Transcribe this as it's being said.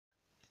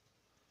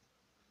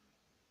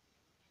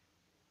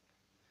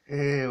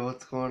Hey,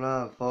 what's going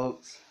on,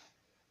 folks?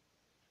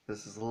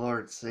 This is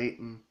Lord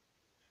Satan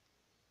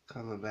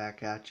coming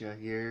back at you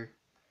here,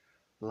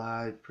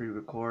 live,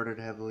 pre-recorded,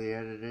 heavily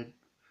edited,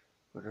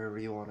 whatever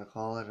you want to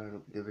call it. I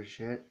don't give a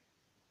shit.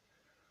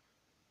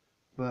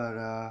 But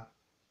I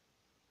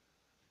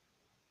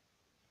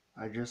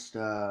just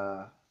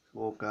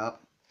woke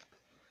up.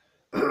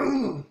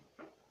 It's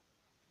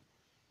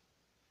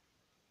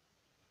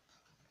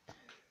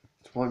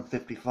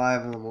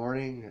 1:55 in the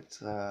morning.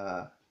 It's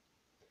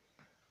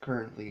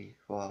currently,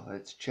 well,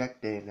 it's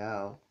check day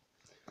now.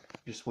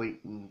 Just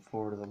waiting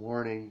for the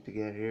morning to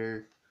get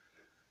here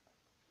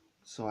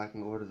so I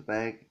can go to the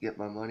bank, get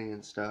my money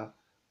and stuff.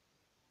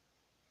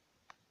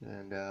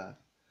 And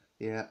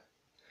yeah.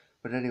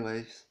 But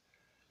anyways,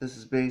 this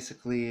is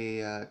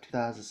basically a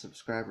 2,000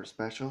 subscriber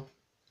special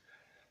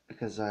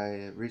because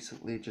I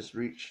recently just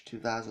reached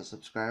 2,000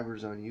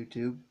 subscribers on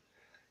YouTube,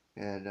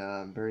 and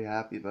I'm very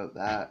happy about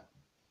that.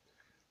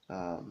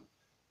 Um,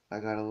 I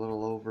got a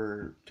little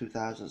over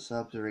 2,000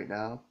 subs right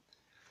now,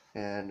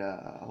 and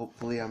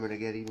hopefully I'm going to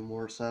get even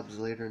more subs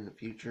later in the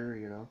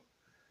future,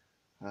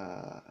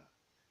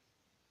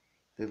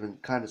 they've been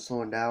kind of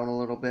slowing down a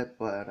little bit,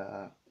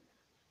 but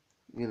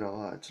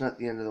it's not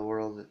the end of the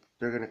world.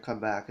 They're going to come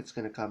back. It's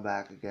going to come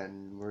back again,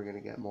 and we're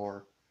going to get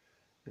more,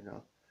 you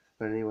know.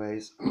 But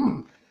anyways,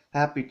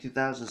 happy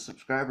 2,000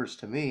 subscribers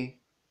to me.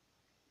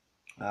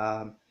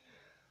 Um,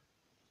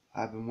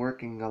 I've been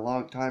working a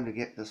long time to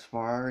get this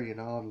far. I've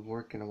been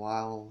working a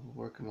while,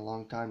 working a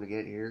long time to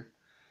get here,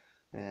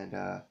 and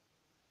I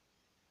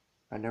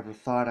never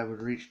thought I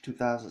would reach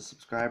 2,000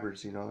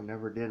 subscribers.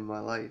 Never did in my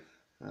life.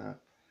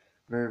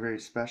 Very, very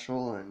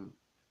special, and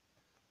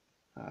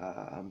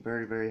I'm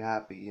very, very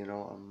happy.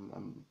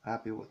 I'm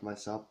happy with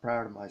myself,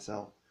 proud of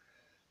myself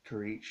to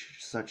reach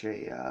such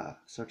a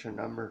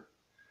number,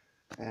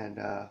 and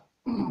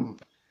that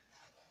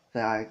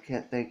I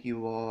can't thank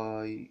you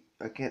all.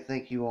 I can't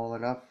thank you all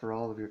enough for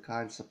all of your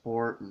kind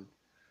support and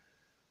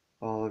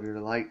all of your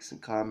likes and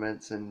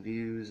comments and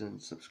views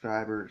and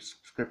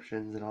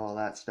subscriptions and all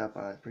that stuff.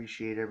 I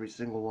appreciate every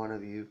single one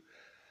of you.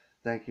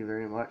 Thank you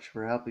very much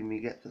for helping me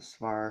get this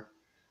far.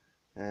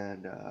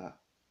 And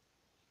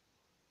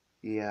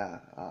yeah,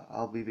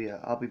 I'll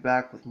be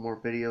back with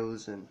more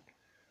videos and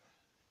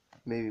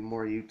maybe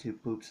more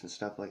YouTube poops and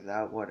stuff like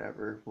that.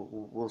 Whatever.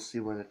 We'll see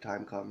when the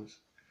time comes.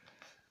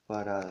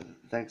 But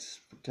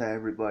thanks to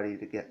everybody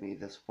to get me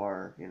this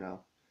far.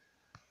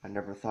 I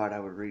never thought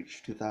I would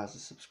reach 2,000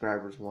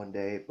 subscribers one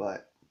day,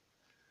 but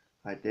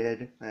I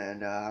did,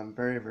 and I'm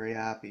very, very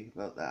happy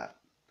about that.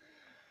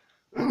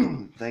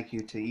 Thank you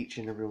to each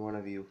and every one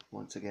of you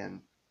once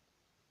again.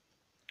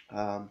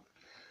 Um,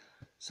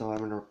 so I'm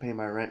going to pay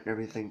my rent and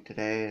everything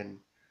today and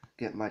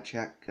get my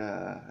check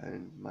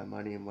and my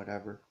money and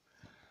whatever.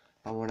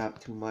 I won't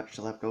have too much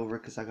left over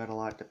because I got a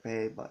lot to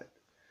pay, but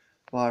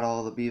bought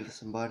all the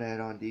Beavis and Butthead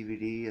on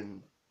DVD,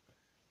 and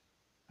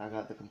I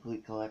got the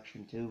complete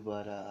collection too,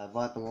 but I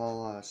bought them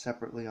all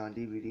separately on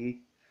DVD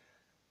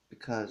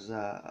because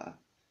I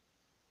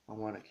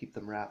want to keep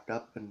them wrapped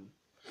up, and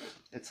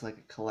it's like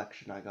a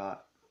collection I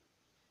got.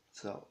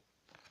 So,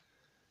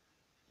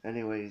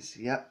 anyways,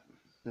 yep,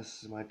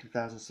 this is my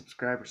 2,000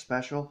 subscriber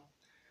special,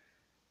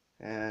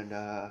 and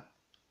I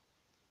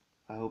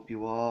hope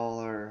you all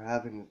are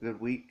having a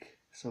good week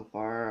so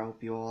far. I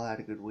hope you all had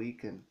a good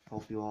week, and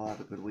hope you all have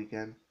a good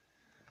weekend,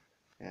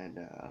 and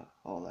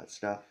all that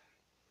stuff.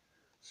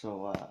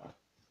 So,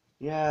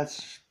 yeah,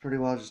 it's pretty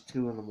well just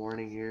 2 in the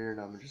morning here, and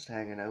I'm just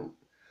hanging out.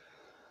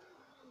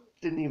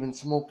 Didn't even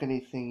smoke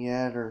anything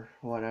yet or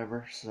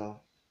whatever, so,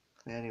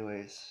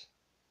 anyways.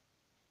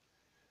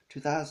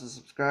 2,000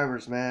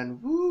 subscribers, man.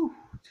 Woo!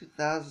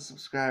 2,000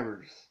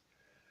 subscribers.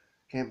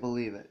 Can't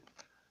believe it.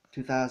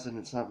 2,000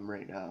 and something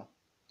right now.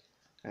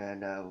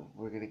 And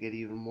we're going to get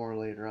even more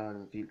later on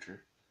in the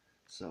future.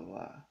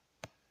 So,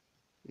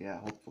 yeah,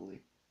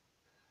 hopefully.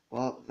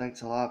 Well,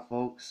 thanks a lot,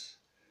 folks.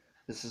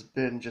 This has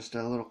been just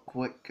a little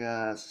quick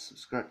 2,000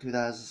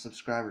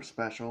 subscriber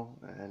special.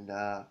 And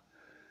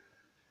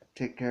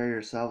take care of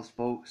yourselves,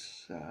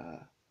 folks.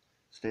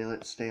 Stay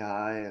lit, stay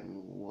high,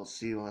 and we'll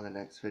see you on the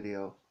next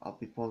video. I'll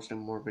be posting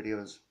more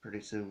videos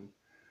pretty soon.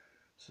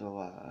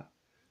 So,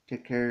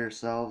 take care of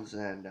yourselves,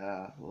 and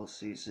we'll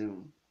see you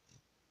soon.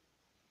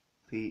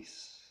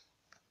 Peace.